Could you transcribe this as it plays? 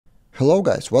Hello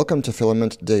guys, welcome to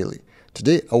Filament Daily.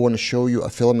 Today I want to show you a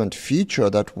Filament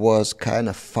feature that was kind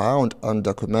of found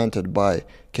undocumented by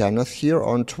Kenneth here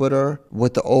on Twitter,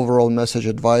 with the overall message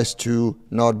advice to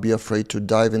not be afraid to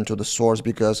dive into the source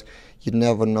because you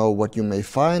never know what you may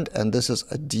find. And this is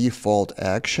a default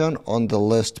action on the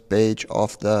list page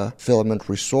of the Filament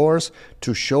resource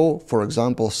to show, for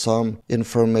example, some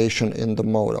information in the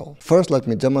modal. First, let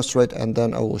me demonstrate and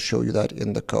then I will show you that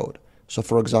in the code. So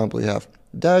for example, you have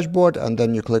dashboard and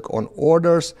then you click on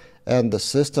orders and the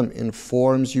system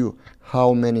informs you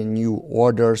how many new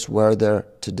orders were there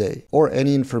today, or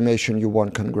any information you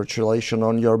want. Congratulations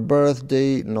on your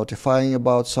birthday, notifying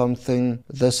about something.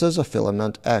 This is a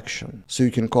Filament action. So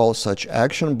you can call such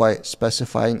action by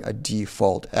specifying a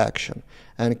default action.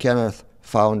 And Kenneth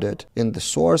found it in the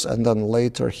source and then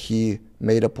later he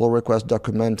made a pull request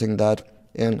documenting that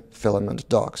in Filament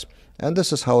docs. And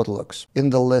this is how it looks. In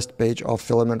the list page of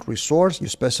Filament resource, you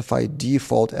specify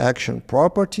default action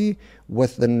property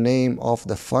with the name of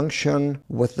the function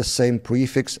with the same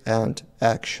prefix and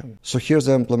action. So here's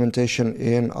the implementation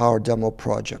in our demo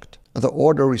project. The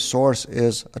order resource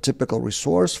is a typical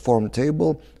resource form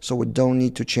table, so we don't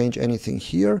need to change anything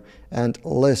here. And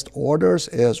list orders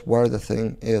is where the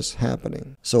thing is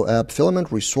happening. So app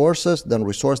Filament resources, then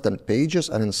resource, then pages,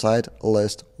 and inside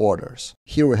list orders.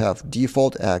 Here we have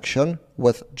default action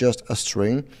with just a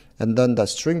string, and then that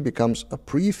string becomes a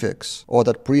prefix, or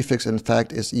that prefix in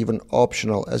fact is even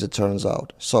optional as it turns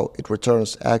out. So it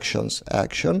returns actions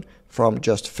action from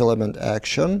just Filament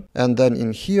action, and then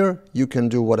in here you can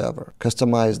do whatever.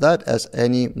 Customize that as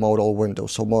any modal window.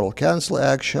 So modal cancel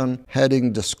action,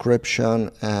 heading,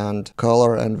 description, and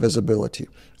color and visibility.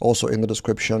 Also in the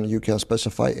description you can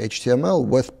specify HTML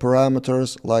with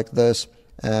parameters like this,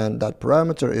 and that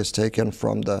parameter is taken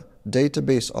from the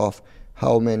database of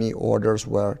how many orders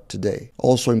were today.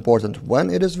 Also important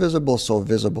when it is visible, so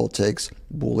visible takes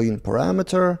Boolean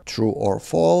parameter, true or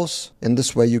false. In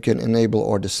this way you can enable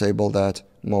or disable that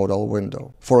modal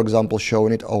window. For example,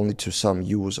 showing it only to some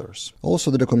users. Also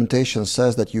the documentation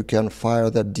says that you can fire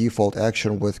that default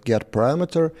action with get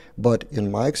parameter, but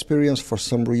in my experience for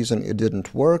some reason it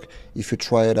didn't work. If you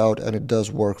try it out and it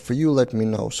does work for you, let me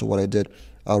know. So what I did,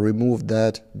 I removed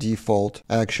that default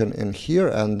action in here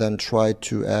and then tried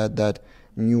to add that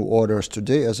new orders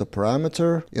today as a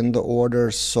parameter in the order,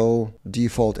 so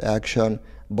default action,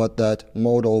 but that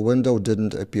modal window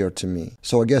didn't appear to me.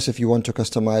 So I guess if you want to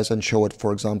customize and show it,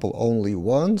 for example, only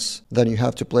once, then you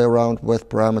have to play around with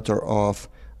parameter of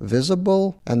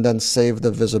visible and then save the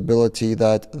visibility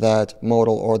that that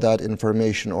modal or that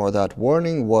information or that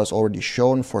warning was already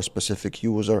shown for specific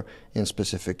user in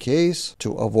specific case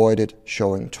to avoid it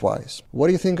showing twice. What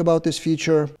do you think about this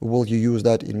feature? Will you use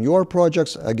that in your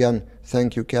projects? Again,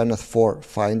 thank you, Kenneth, for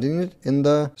finding it in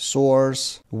the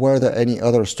source. Were there any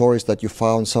other stories that you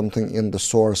found something in the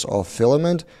source of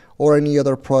Filament, or any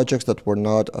other projects that were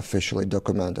not officially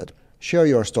documented? Share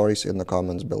your stories in the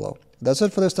comments below. That's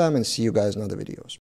it for this time, and see you guys in other videos.